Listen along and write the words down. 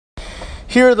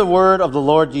Hear the word of the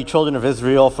Lord, ye children of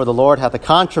Israel, for the Lord hath a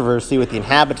controversy with the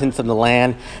inhabitants of the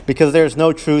land, because there is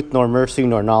no truth, nor mercy,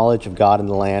 nor knowledge of God in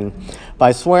the land.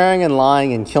 By swearing and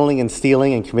lying and killing and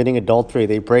stealing and committing adultery,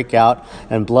 they break out,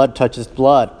 and blood toucheth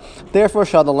blood. Therefore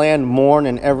shall the land mourn,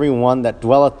 and every one that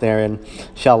dwelleth therein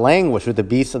shall languish with the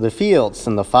beasts of the fields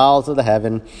and the fowls of the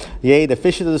heaven. Yea, the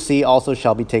fishes of the sea also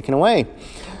shall be taken away.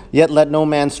 Yet let no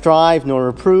man strive, nor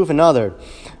reprove another,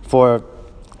 for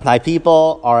thy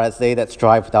people are as they that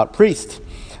strive without priest.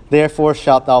 Therefore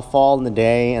shalt thou fall in the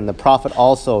day, and the prophet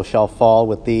also shall fall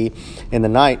with thee in the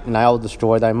night, and I will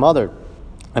destroy thy mother.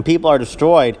 And people are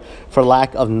destroyed for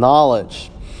lack of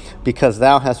knowledge, because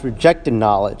thou hast rejected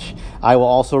knowledge. I will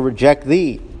also reject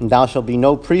thee, and thou shalt be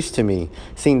no priest to me,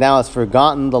 seeing thou hast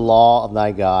forgotten the law of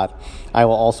thy God. I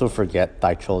will also forget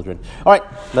thy children. All right,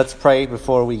 let's pray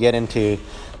before we get into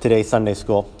today's Sunday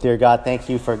school. Dear God, thank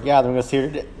you for gathering us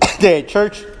here today at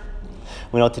church.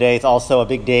 We know today is also a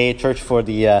big day at church for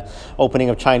the opening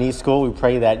of Chinese school. We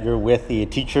pray that you're with the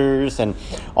teachers and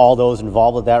all those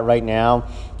involved with that right now,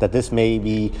 that this may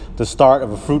be the start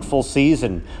of a fruitful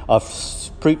season of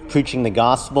preaching the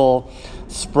gospel,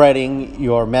 spreading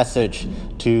your message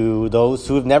to those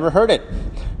who have never heard it.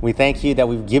 We thank you that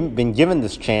we've been given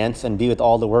this chance, and be with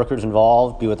all the workers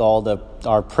involved, be with all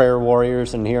our prayer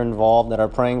warriors and here involved that are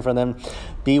praying for them.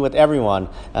 Be with everyone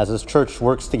as this church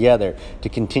works together to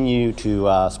continue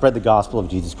to spread the gospel of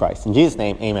Jesus Christ. In Jesus'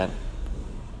 name, amen.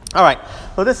 All right,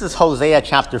 so this is Hosea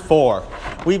Chapter 4.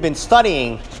 We've been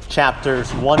studying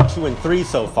chapters 1, 2, and 3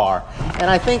 so far.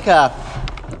 And I think,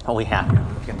 we have here.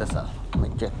 Get this up. Let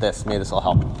me get this. Maybe this will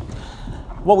help.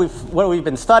 What we've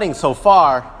been studying so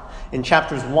far in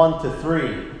chapters 1 to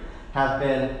 3 have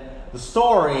been the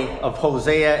story of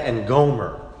Hosea and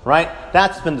Gomer, right?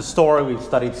 That's been the story we've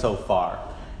studied so far.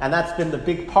 And that's been the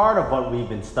big part of what we've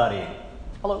been studying.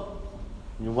 Hello.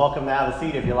 You're welcome to have a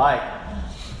seat if you like.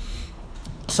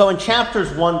 So in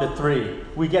chapters 1 to 3,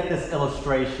 we get this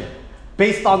illustration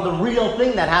based on the real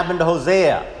thing that happened to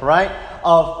Hosea, right?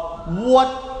 Of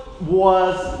what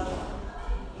was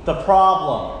the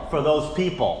problem for those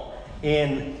people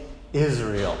in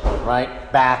Israel,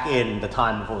 right? Back in the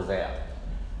time of Hosea.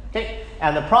 Okay?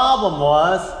 And the problem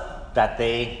was that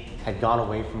they had gone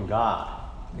away from God.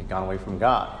 They'd gone away from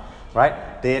God,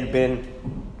 right? They had been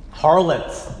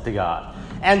harlots to God.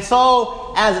 And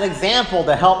so, as an example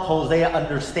to help Hosea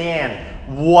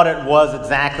understand what it was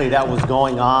exactly that was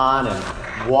going on and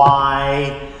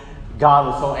why God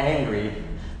was so angry,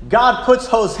 God puts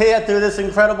Hosea through this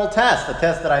incredible test, a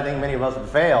test that I think many of us would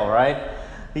fail, right?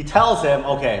 He tells him,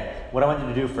 okay, what I want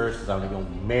you to do first is I'm going to go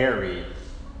marry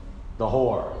the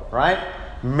whore, right?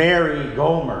 Marry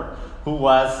Gomer, who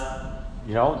was,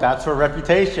 that's her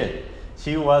reputation.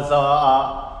 She was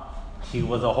a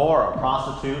whore, a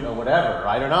prostitute, or whatever.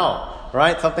 I don't know,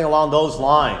 right? Something along those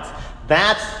lines.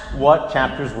 That's what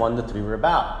chapters 1 to 3 were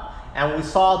about. And we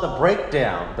saw the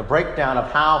breakdown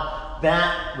of how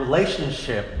that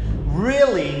relationship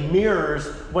really mirrors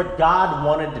what God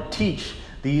wanted to teach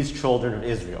these children of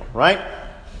Israel, right?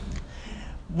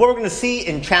 What we're going to see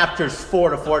in chapters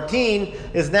 4 to 14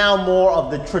 is now more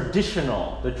of the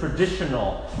traditional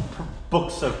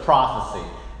books of prophecy.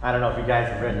 I don't know if you guys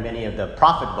have read many of the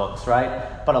prophet books,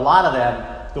 right? But a lot of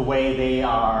them, the way they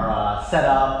are set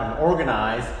up and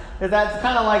organized, is that it's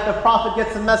kind of like the prophet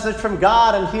gets a message from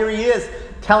God, and here he is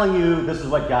telling you this is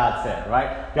what God said,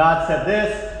 right? God said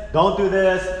this, don't do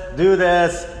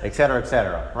this,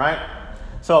 etc., right?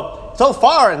 So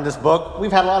far in this book,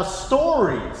 we've had a lot of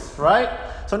stories, right?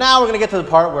 So now we're going to get to the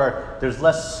part where there's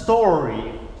less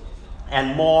story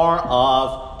and more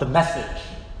of the message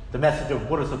of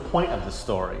what is the point of the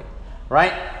story,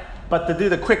 right? But to do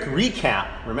the quick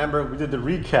recap, remember we did the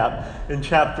recap in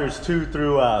chapters 2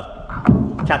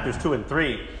 and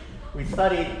 3. We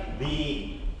studied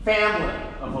the family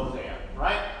of Hosea,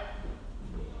 right?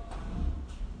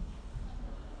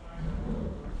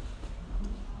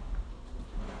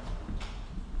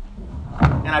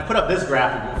 And I put up this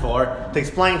graphic before to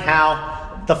explain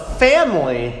how the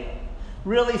family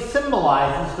really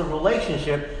symbolizes the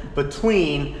relationship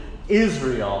between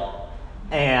Israel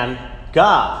and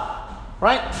God,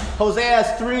 right? Hosea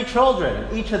has 3 children,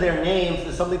 and each of their names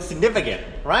is something significant,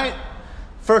 right?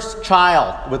 First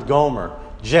child with Gomer,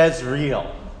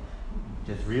 Jezreel.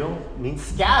 Jezreel means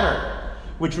scattered,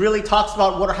 which really talks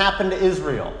about what happened to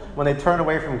Israel. When they turned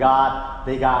away from God,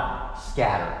 they got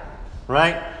scattered,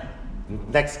 right?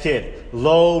 Next kid,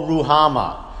 Lo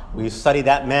Ruhama. We studied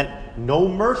that meant no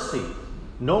mercy.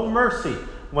 No mercy.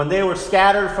 When they were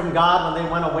scattered from God, when they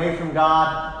went away from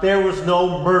God, there was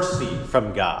no mercy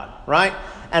from God, right?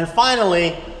 And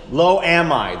finally, Lo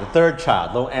am I, the third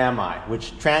child, lo am I,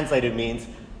 which translated means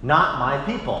not my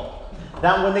people.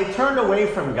 That when they turned away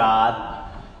from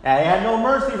God, and they had no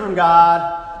mercy from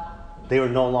God, they were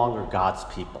no longer God's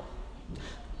people.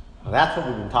 Well, that's what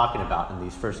we've been talking about in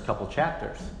these first couple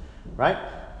chapters, right?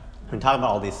 We've been talking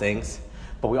about all these things,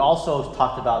 but we also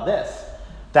talked about this,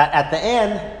 that at the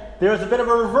end, there was a bit of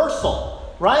a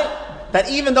reversal, right? That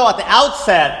even though at the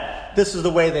outset, this is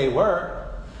the way they were,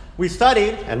 we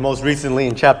studied, and most recently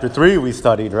in chapter 3 we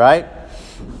studied, right?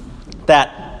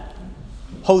 That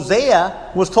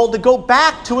Hosea was told to go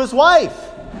back to his wife.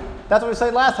 That's what we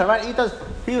said last time, right?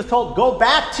 He was told, go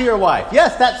back to your wife.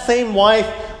 Yes, that same wife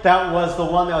that was the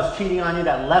one that was cheating on you,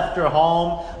 that left her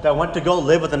home, that went to go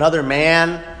live with another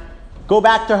man. Go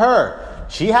back to her.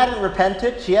 She hadn't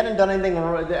repented. She hadn't done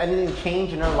anything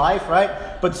change in her life,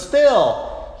 right? But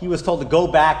still, he was told to go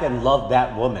back and love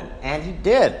that woman. And he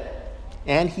did.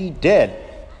 And he did.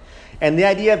 And the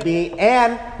idea being,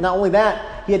 and not only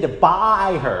that, he had to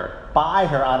buy her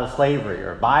out of slavery,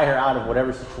 or buy her out of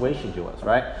whatever situation she was,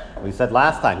 right? We said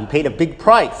last time, he paid a big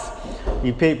price.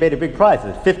 He paid a big price.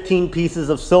 15 pieces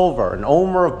of silver, an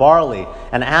omer of barley,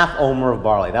 and a half omer of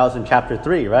barley. That was in chapter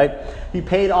 3, right? He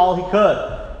paid all he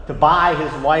could to buy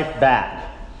his wife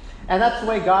back. And that's the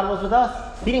way God was with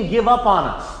us. He didn't give up on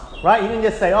us, right? He didn't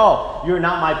just say, oh, you're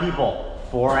not my people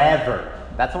forever.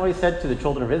 That's what he said to the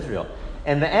children of Israel.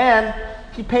 In the end,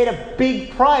 he paid a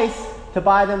big price to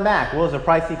buy them back. What was the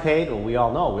price he paid? Well, we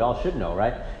all know. We all should know,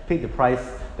 right? He paid the price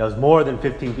that was more than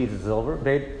 15 pieces of silver. He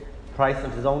paid the price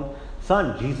of his own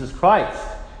son, Jesus Christ.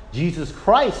 Jesus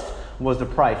Christ was the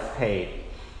price paid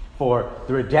for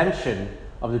the redemption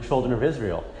of the children of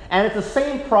Israel. And it's the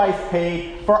same price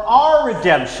paid for our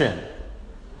redemption,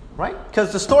 right?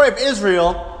 Because the story of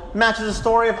Israel matches the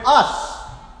story of us.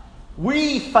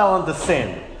 We fell into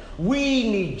sin. We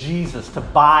need Jesus to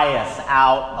buy us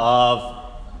out of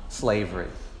slavery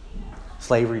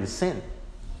to sin.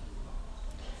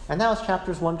 And that was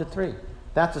chapters 1 to 3.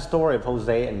 That's the story of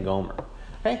Hosea and Gomer.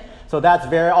 Okay? So that's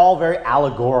all very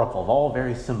allegorical, all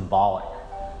very symbolic.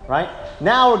 Right?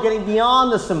 Now we're getting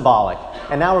beyond the symbolic,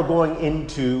 and now we're going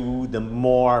into the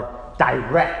more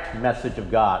direct message of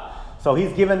God. So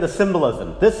he's given the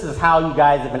symbolism. This is how you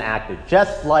guys have been acted,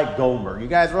 just like Gomer. You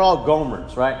guys are all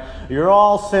Gomers, right? You're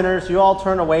all sinners. You all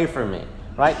turn away from me,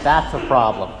 right? That's a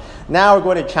problem. Now we're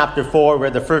going to chapter 4. We're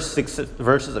the first 6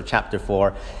 verses of chapter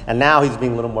 4. And now he's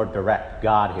being a little more direct,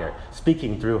 God here,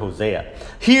 speaking through Hosea.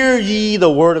 Hear ye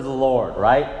the word of the Lord,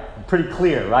 right? Pretty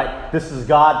clear, right? This is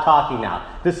God talking now.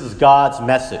 This is God's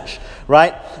message,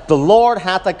 right? The Lord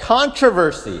hath a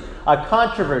controversy, a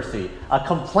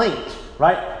complaint,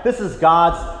 right? This is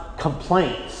God's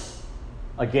complaints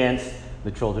against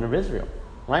the children of Israel,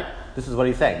 right? This is what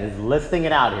he's saying. He's listing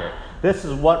it out here. This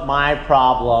is what my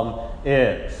problem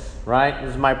is, right?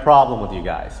 This is my problem with you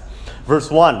guys.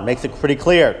 Verse 1 makes it pretty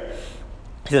clear.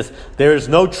 He says, there is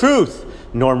no truth,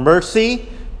 nor mercy,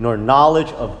 nor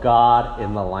knowledge of God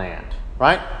in the land,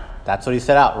 right? That's what he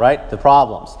set out, right? The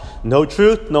problems. No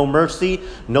truth, no mercy,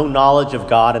 no knowledge of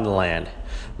God in the land.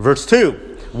 Verse 2,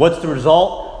 what's the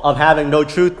result of having no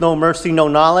truth, no mercy, no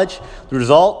knowledge? The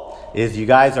result is you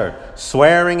guys are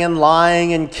swearing and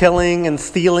lying and killing and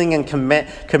stealing and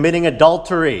committing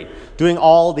adultery, doing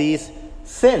all these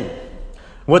sin.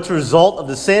 What's the result of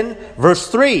the sin? Verse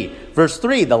 3,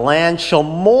 the land shall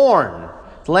mourn.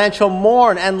 The land shall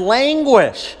mourn and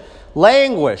languish,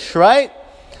 right?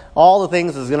 All the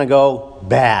things is going to go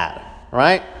bad,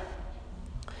 right?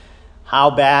 How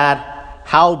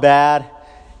bad?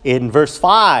 In verse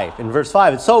 5,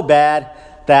 it's so bad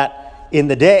that in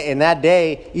that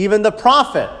day, even the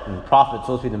prophet, and the prophet is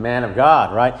supposed to be the man of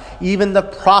God, right? Even the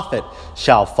prophet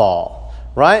shall fall,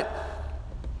 right?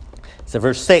 So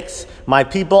verse 6, my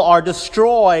people are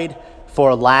destroyed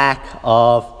for lack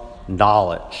of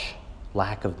knowledge.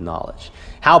 Lack of knowledge.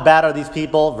 How bad are these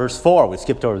people? Verse 4. We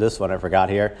skipped over this one. I forgot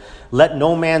here. Let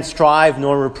no man strive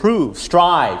nor reprove.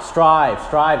 Strive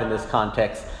in this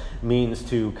context means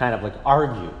to kind of like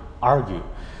argue.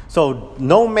 So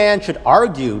no man should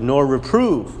argue nor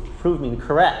reprove. Reprove means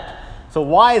correct. So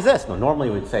why is this? Well, normally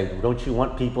we'd say, don't you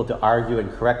want people to argue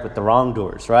and correct with the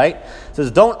wrongdoers, right? It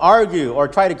says, don't argue or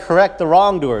try to correct the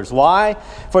wrongdoers. Why?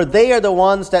 For they are the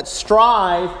ones that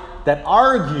strive, that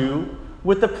argue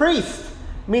with the priest.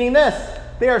 Meaning this,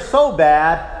 they are so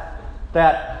bad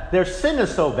that their sin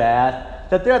is so bad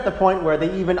that they're at the point where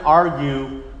they even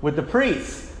argue with the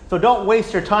priest. So don't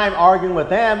waste your time arguing with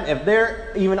them. If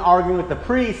they're even arguing with the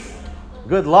priest,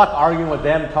 good luck arguing with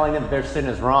them, telling them their sin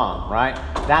is wrong, right?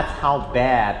 That's how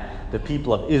bad the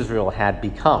people of Israel had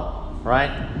become,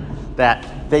 right?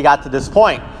 That they got to this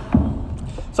point.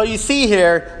 So you see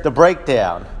here the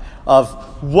breakdown of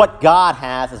what God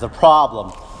has as a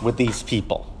problem with these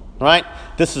people, right?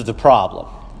 This is the problem.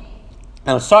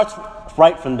 And it starts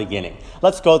right from the beginning.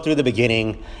 Let's go through the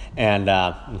beginning and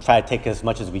try to take as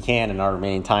much as we can in our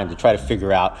remaining time to try to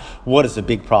figure out what is the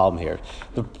big problem here.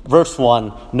 Verse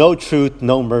 1, no truth,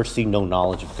 no mercy, no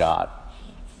knowledge of God.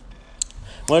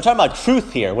 When we're talking about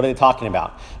truth here, what are they talking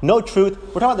about? No truth.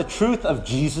 We're talking about the truth of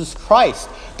Jesus Christ,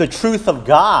 the truth of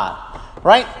God,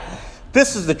 right?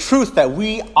 This is the truth that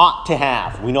we ought to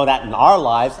have. We know that in our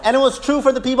lives, and it was true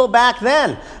for the people back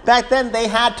then. Back then, they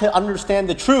had to understand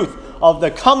the truth of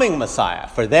the coming Messiah.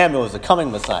 For them, it was the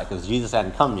coming Messiah because Jesus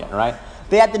hadn't come yet, right?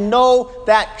 They had to know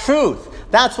that truth.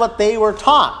 That's what they were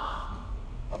taught.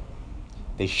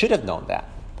 They should have known that.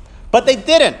 But they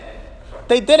didn't.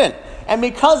 They didn't. And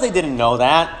because they didn't know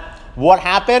that, what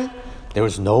happened? There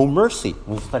was no mercy.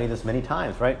 We've studied this many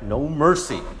times, right? No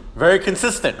mercy. Very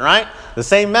consistent, right? The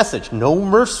same message. No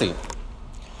mercy.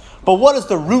 But what is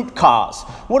the root cause?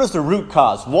 What is the root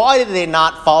cause? Why did they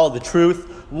not follow the truth?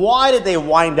 Why did they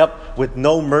wind up with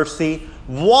no mercy?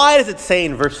 Why does it say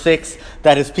in verse 6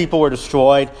 that his people were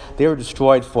destroyed? They were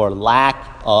destroyed for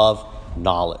lack of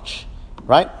knowledge.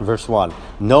 Right? Verse 1,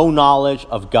 no knowledge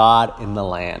of God in the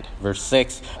land. Verse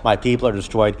 6, my people are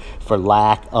destroyed for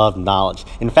lack of knowledge.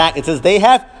 In fact, it says they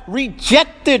have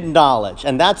rejected knowledge,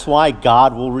 and that's why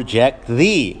God will reject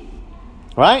thee.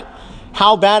 Right?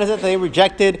 How bad is it they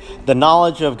rejected the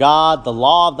knowledge of God, the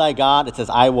law of thy God? It says,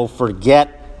 I will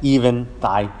forget even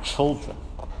thy children.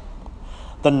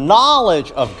 The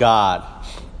knowledge of God,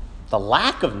 the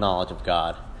lack of knowledge of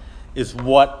God, is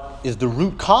what is the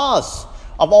root cause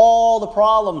of all the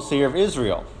problems here of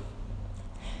Israel.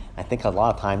 I think a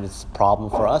lot of times it's a problem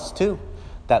for us too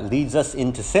that leads us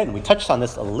into sin. We touched on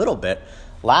this a little bit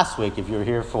last week if you were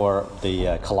here for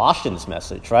the Colossians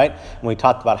message, right? When we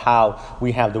talked about how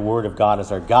we have the Word of God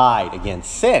as our guide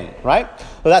against sin, right?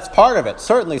 Well, that's part of it,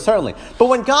 certainly. But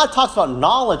when God talks about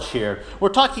knowledge here, we're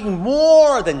talking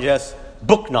more than just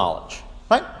book knowledge,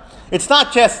 right? It's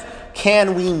not just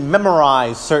can we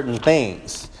memorize certain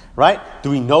things, right? Do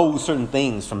we know certain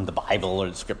things from the Bible or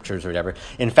the scriptures or whatever?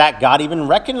 In fact, God even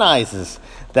recognizes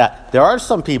that there are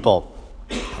some people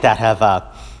that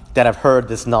have heard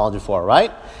this knowledge before, right?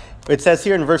 It says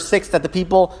here in verse 6 that the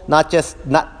people not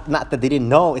that they didn't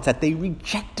know, it's that they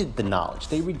rejected the knowledge.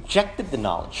 They rejected the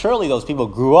knowledge. Surely those people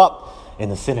grew up in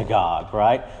the synagogue,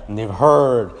 right? And they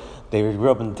grew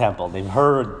up in the temple. They've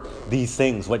heard these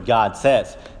things, what God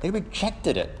says. They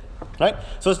rejected it, right?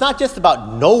 So it's not just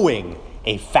about knowing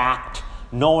a fact,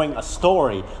 knowing a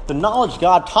story. The knowledge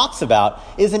God talks about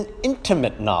is an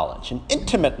intimate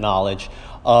knowledge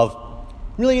of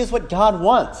really is what God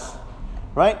wants,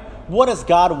 right? What does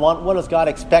God want? What does God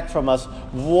expect from us?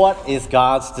 What is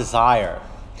God's desire?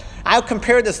 I'll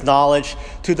compare this knowledge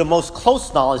to the most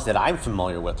close knowledge that I'm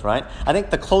familiar with, right? I think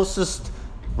the closest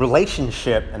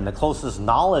relationship and the closest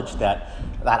knowledge that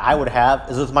I would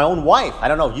have is with my own wife. I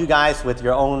don't know, you guys with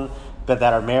your own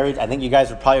that are married, I think you guys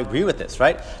would probably agree with this,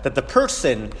 right? That the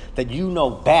person that you know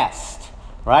best,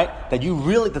 right? That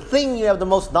the thing you have the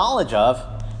most knowledge of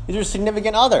is your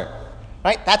significant other,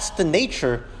 right? That's the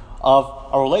nature of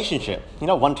a relationship. You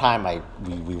know, one time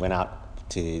we went out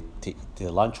to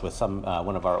lunch with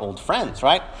one of our old friends,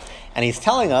 right? And he's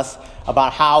telling us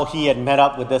about how he had met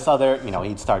up with this other,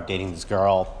 he'd start dating this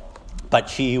girl, but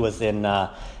she was in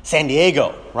San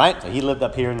Diego, right? So he lived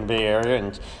up here in the Bay Area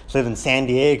and lived in San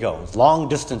Diego. It was a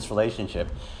long-distance relationship.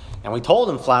 And we told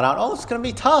him flat out, it's going to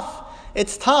be tough.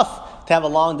 It's tough to have a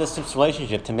long-distance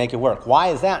relationship to make it work. Why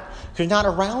is that? Because you're not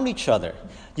around each other.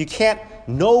 You can't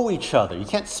know each other. You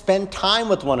can't spend time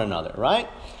with one another, right?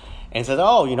 And he says,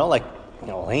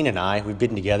 Elaine and I, we've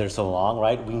been together so long,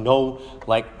 right? We know,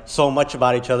 so much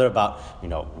about each other, about,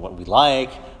 what we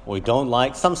like, what we don't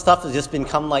like. Some stuff has just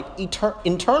become,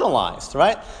 internalized,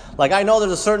 right? I know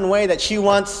there's a certain way that she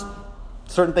wants a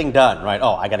certain thing done, right?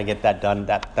 I got to get that done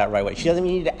that right way. She doesn't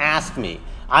even need to ask me.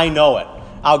 I know it.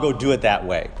 I'll go do it that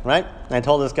way, right? And I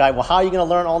told this guy, well, how are you going to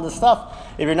learn all this stuff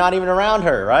if you're not even around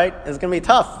her, right? It's going to be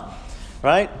tough,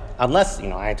 right? Unless,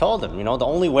 I told him, the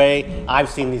only way I've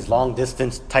seen these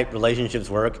long-distance type relationships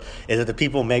work is that the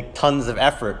people make tons of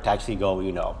effort to actually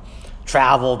go,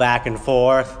 travel back and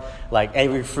forth,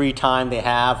 every free time they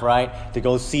have, right, to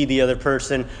go see the other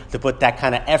person, to put that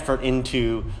kind of effort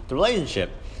into the relationship.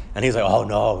 And he's like, oh,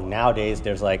 no, nowadays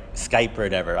there's Skype or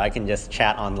whatever. I can just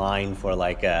chat online for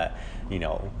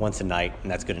once a night,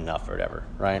 and that's good enough or whatever,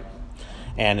 right?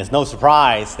 And it's no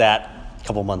surprise that a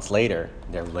couple months later,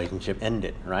 their relationship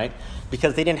ended, right?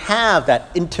 Because they didn't have that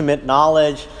intimate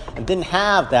knowledge and didn't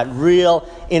have that real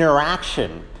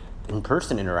interaction.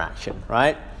 in-person interaction,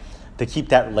 right? To keep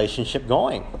that relationship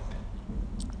going.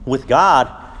 With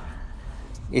God,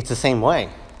 it's the same way.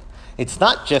 It's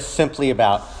not just simply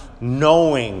about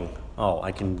knowing, oh,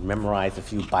 I can memorize a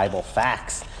few Bible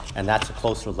facts, and that's a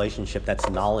close relationship. That's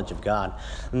knowledge of God.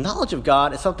 Knowledge of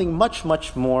God is something much,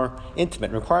 much more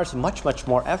intimate. It requires much, much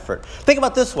more effort. Think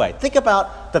about it this way. Think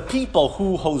about the people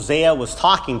who Hosea was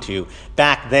talking to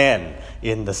back then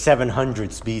in the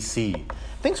 700s BC.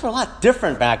 Things were a lot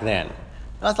different back then.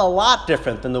 That's a lot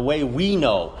different than the way we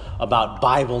know about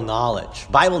Bible knowledge.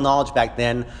 Bible knowledge back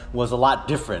then was a lot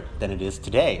different than it is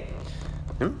today.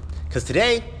 Because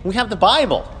today, we have the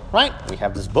Bible, right? We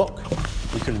have this book.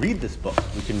 We can read this book.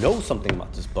 We can know something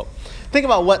about this book. Think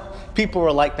about what people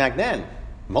were like back then.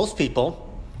 Most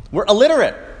people were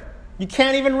illiterate. You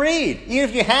can't even read. Even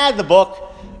if you had the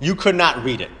book, you could not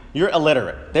read it. You're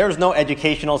illiterate. There's no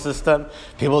educational system.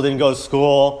 People didn't go to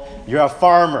school. You're a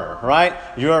farmer, right?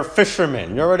 You're a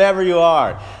fisherman. You're whatever you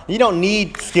are. You don't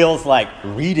need skills like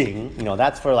reading.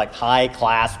 That's for like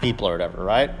high-class people or whatever,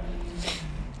 right?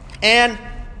 And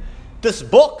this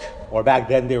book, or back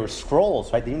then they were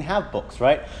scrolls, right? They didn't have books,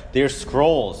 right? They're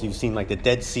scrolls. You've seen like the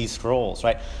Dead Sea Scrolls,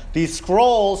 right? These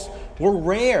scrolls were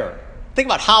rare. Think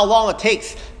about how long it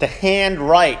takes to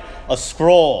handwrite a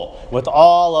scroll with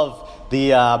all of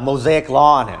the Mosaic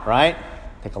law on it, right?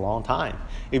 Take a long time.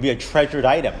 It'd be a treasured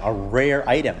item, a rare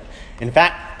item. In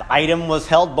fact, the item was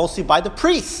held mostly by the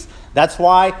priests. That's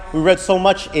why we read so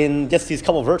much in just these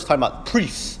couple of verses talking about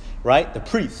priests, right? The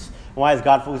priests. Why is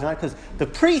God focusing on it? Because the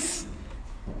priests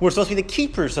were supposed to be the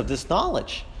keepers of this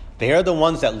knowledge. They're the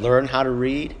ones that learn how to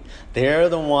read. They're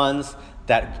the ones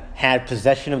that had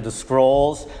possession of the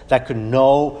scrolls, that could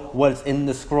know what's in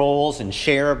the scrolls and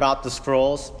share about the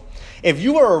scrolls. If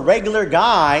you were a regular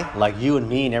guy, like you and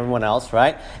me and everyone else,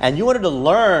 right, and you wanted to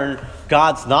learn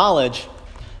God's knowledge,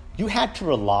 you had to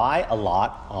rely a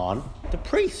lot on the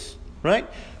priests, right?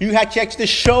 You had to actually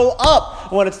show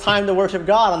up when it's time to worship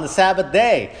God on the Sabbath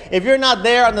day. If you're not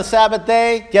there on the Sabbath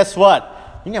day, guess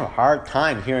what? You have a hard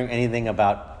time hearing anything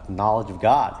about knowledge of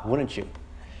God, wouldn't you?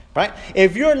 Right?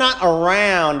 If you're not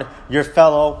around your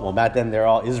fellow, back then they're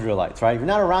all Israelites, right? If you're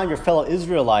not around your fellow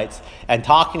Israelites and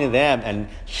talking to them and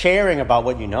sharing about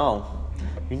what you know,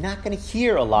 you're not going to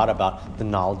hear a lot about the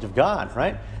knowledge of God,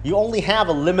 right? You only have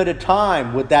a limited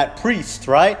time with that priest,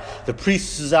 right? The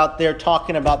priest is out there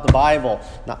talking about the Bible,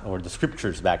 or the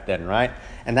scriptures back then, right?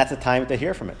 And that's the time to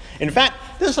hear from it. In fact,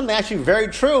 this is something actually very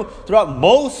true throughout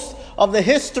most of the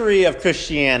history of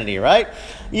Christianity, right?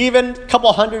 Even a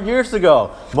couple hundred years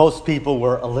ago, most people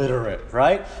were illiterate,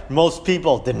 right? Most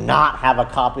people did not have a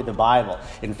copy of the Bible.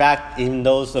 In fact, in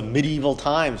those medieval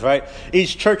times, right,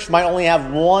 each church might only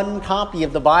have one copy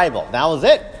of the Bible. That was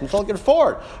it. Until it could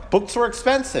afford. Books were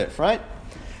expensive, right?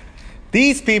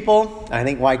 These people, I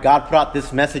think why God put out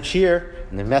this message here,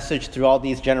 and the message through all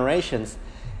these generations,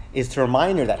 is to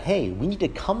remind her that, hey, we need to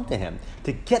come to him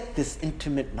to get this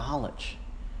intimate knowledge.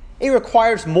 It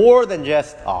requires more than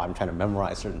just, I'm trying to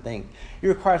memorize certain things. It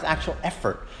requires actual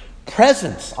effort,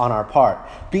 presence on our part,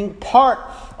 being part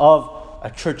of a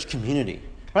church community,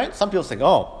 right? Some people say,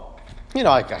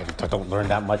 I don't learn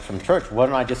that much from church. Why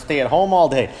don't I just stay at home all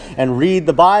day and read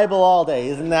the Bible all day?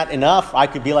 Isn't that enough? I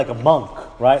could be like a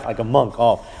monk, right? Like a monk.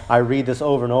 I read this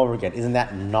over and over again. Isn't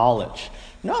that knowledge?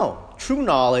 No, true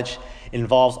knowledge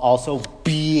involves also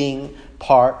being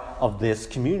part of this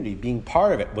community, being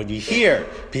part of it. When you hear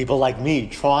people like me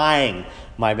trying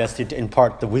my best to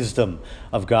impart the wisdom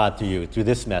of God to you through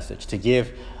this message, to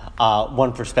give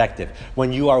one perspective.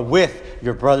 When you are with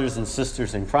your brothers and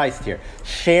sisters in Christ here,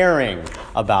 sharing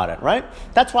about it, right?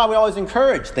 That's why we always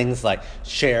encourage things like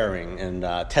sharing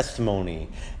and testimony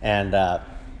and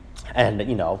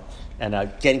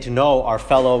getting to know our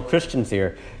fellow Christians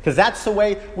here. Because that's the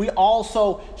way we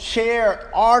also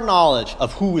share our knowledge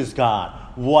of who is God,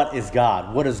 what is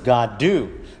God, what does God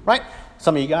do, right?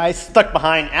 Some of you guys stuck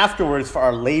behind afterwards for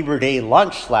our Labor Day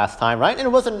lunch last time, right? And it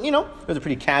wasn't, it was a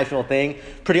pretty casual thing,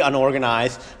 pretty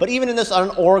unorganized. But even in this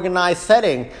unorganized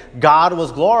setting, God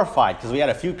was glorified because we had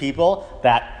a few people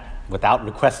that, without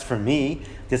request from me,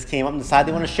 just came up and decided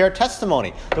they want to share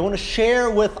testimony. They want to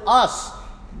share with us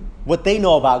what they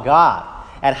know about God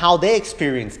and how they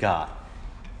experience God.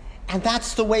 And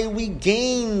that's the way we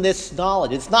gain this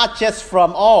knowledge. It's not just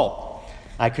from,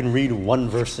 I can read one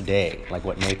verse a day, like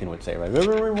what Nathan would say, right?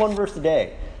 Read one verse a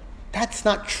day. That's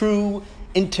not true,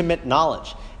 intimate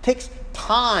knowledge. It takes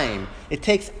time. It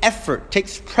takes effort. It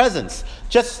takes presence,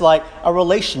 just like a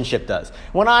relationship does.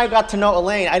 When I got to know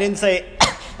Elaine, I didn't say,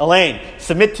 Elaine,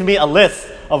 submit to me a list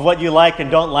of what you like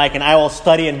and don't like, and I will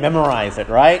study and memorize it,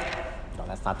 right? No,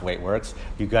 That's not the way it works.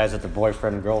 You guys are the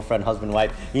boyfriend, girlfriend, husband,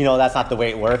 wife. You know that's not the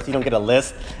way it works. You don't get a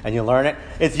list and you learn it.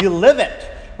 It's you live it,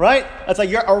 right? It's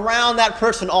like you're around that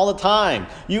person all the time.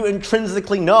 You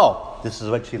intrinsically know this is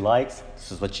what she likes.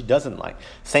 This is what she doesn't like.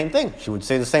 Same thing. She would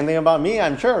say the same thing about me,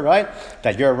 I'm sure, right?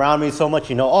 That you're around me so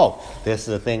much, you know, oh, this is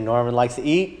the thing Norman likes to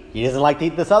eat. He doesn't like to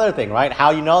eat this other thing, right?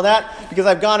 How you know that? Because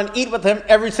I've gone and eat with him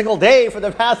every single day for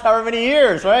the past however many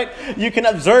years, right? You can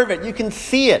observe it. You can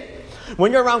see it.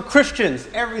 When you're around Christians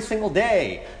every single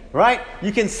day, right?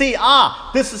 You can see,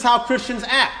 this is how Christians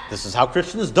act. This is how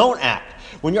Christians don't act.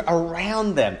 When you're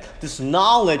around them, this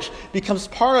knowledge becomes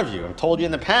part of you. I've told you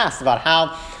in the past about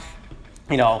how,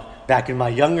 back in my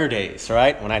younger days,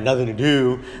 right? When I had nothing to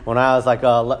do, when I was like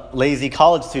a lazy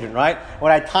college student, right?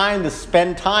 When I had time to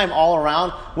spend time all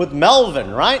around with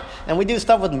Melvin, right? And we do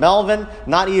stuff with Melvin,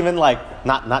 not even like,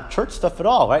 not church stuff at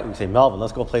all, right? We say, Melvin,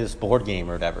 let's go play this board game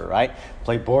or whatever, right?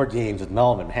 Play board games with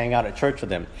Melvin, hang out at church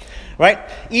with him, right?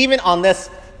 Even on this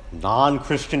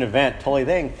non-Christian event, totally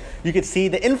thing, you could see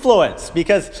the influence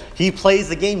because he plays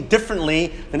the game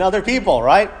differently than other people,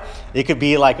 right? It could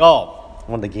be like,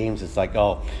 one of the games is like,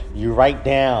 you write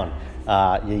down,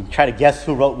 you try to guess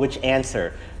who wrote which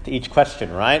answer to each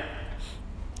question, right?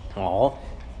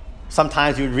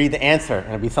 Sometimes you would read the answer and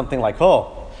it'd be something like,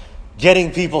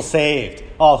 getting people saved.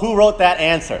 Who wrote that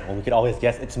answer? Well, we could always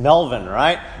guess it's Melvin,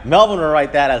 right? Melvin will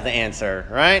write that as the answer,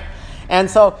 right? And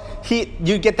so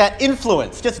you get that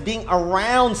influence, just being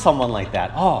around someone like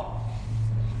that.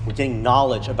 We're getting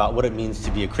knowledge about what it means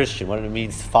to be a Christian, what it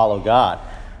means to follow God.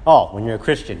 When you're a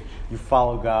Christian, you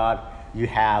follow God, you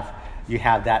have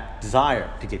that desire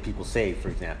to get people saved, for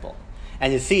example.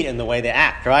 And you see it in the way they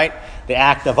act, right? The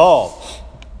act of,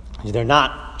 they're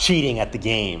not cheating at the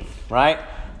game, right?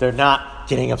 They're not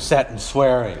getting upset and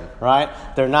swearing, right?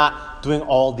 They're not doing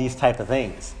all these type of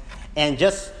things. And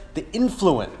just the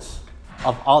influence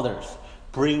of others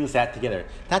brings that together.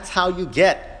 That's how you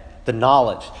get the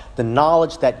knowledge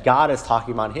that God is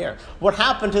talking about here. What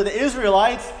happened to the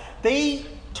Israelites? They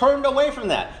turned away from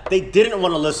that. They didn't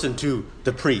want to listen to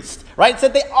the priest, right?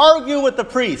 Said they argue with the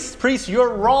priest. Priest,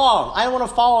 you're wrong. I don't want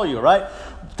to follow you, right?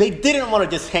 They didn't want to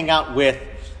just hang out with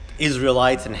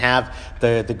Israelites and have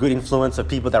the good influence of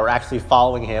people that were actually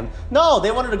following him. No,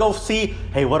 they wanted to go see,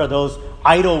 hey, what are those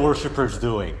idol worshipers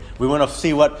doing? We want to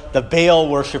see what the Baal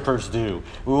worshipers do.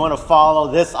 We want to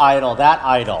follow this idol, that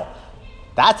idol.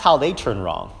 That's how they turn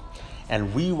wrong.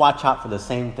 And we watch out for the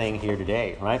same thing here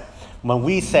today, right? When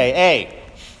we say, hey,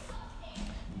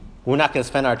 we're not going to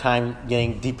spend our time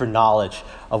getting deeper knowledge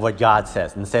of what God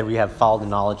says. Instead, we have followed the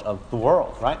knowledge of the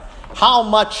world, right? How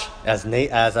much, as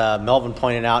Melvin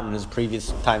pointed out in his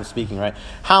previous time speaking, right?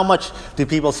 How much do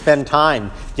people spend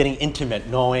time getting intimate,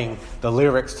 knowing the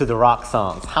lyrics to the rock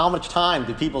songs? How much time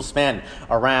do people spend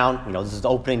around, this is the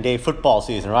opening day football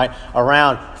season, right?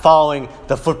 Around following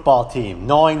the football team,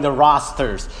 knowing the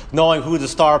rosters, knowing who the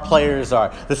star players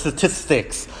are, the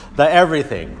statistics, the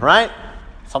everything, right?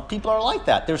 Some people are like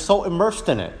that. They're so immersed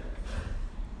in it,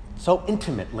 so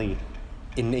intimately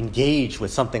engaged with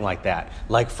something like that,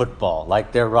 like football,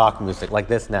 like their rock music, like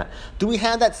this and that. Do we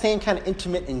have that same kind of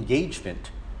intimate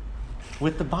engagement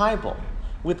with the Bible,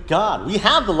 with God? We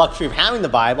have the luxury of having the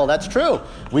Bible, that's true.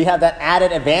 We have that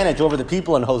added advantage over the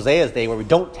people in Hosea's day where we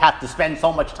don't have to spend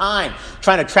so much time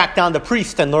trying to track down the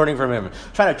priest and learning from him,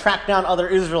 trying to track down other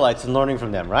Israelites and learning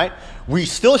from them, right? We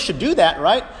still should do that,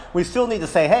 right? We still need to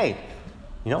say, hey,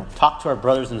 talk to our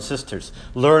brothers and sisters,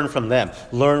 learn from them,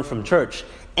 learn from church,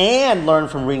 and learn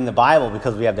from reading the Bible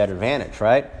because we have that advantage,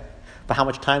 right? But how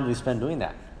much time do we spend doing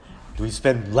that? Do we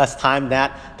spend less time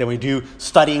than we do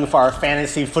studying for our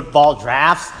fantasy football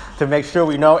drafts to make sure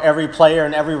we know every player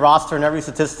and every roster and every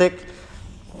statistic?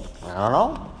 I don't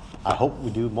know. I hope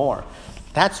we do more.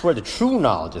 That's where the true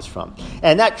knowledge is from.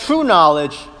 And that true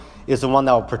knowledge is the one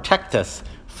that will protect us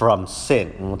from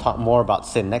sin. And we'll talk more about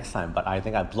sin next time, but I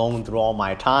think I've blown through all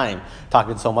my time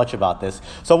talking so much about this.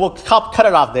 So we'll cut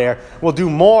it off there. We'll do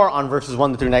more on verses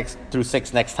 1 through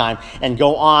 6 next time and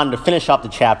go on to finish up the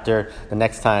chapter the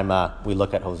next time we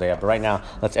look at Hosea. But right now,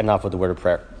 let's end off with a word of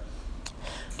prayer.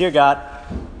 Dear God,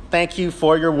 thank you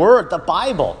for your word, the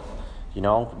Bible.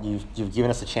 You've given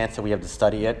us a chance that we have to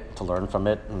study it, to learn from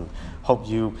it, and hope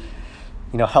you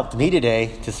helped me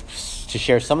today to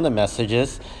share some of the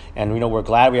messages. And we're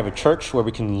glad we have a church where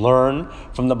we can learn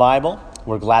from the Bible.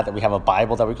 We're glad that we have a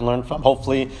Bible that we can learn from.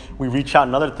 Hopefully we reach out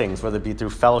in other things, whether it be through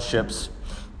fellowships,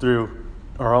 through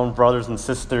our own brothers and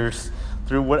sisters,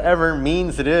 through whatever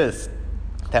means it is,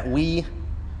 that we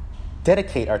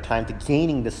dedicate our time to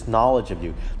gaining this knowledge of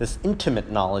you, this intimate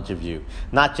knowledge of you.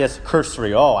 Not just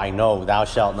cursory, I know thou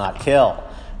shalt not kill,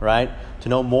 right? To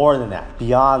know more than that,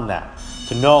 beyond that.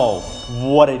 to know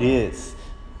what it is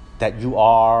that you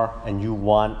are and you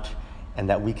want, and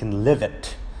that we can live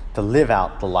it, to live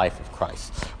out the life of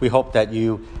Christ. We hope that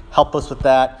you help us with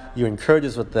that, you encourage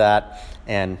us with that,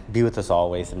 and be with us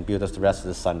always, and be with us the rest of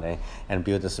this Sunday, and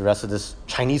be with us the rest of this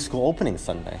Chinese school opening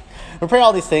Sunday. We pray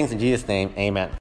all these things in Jesus' name, amen.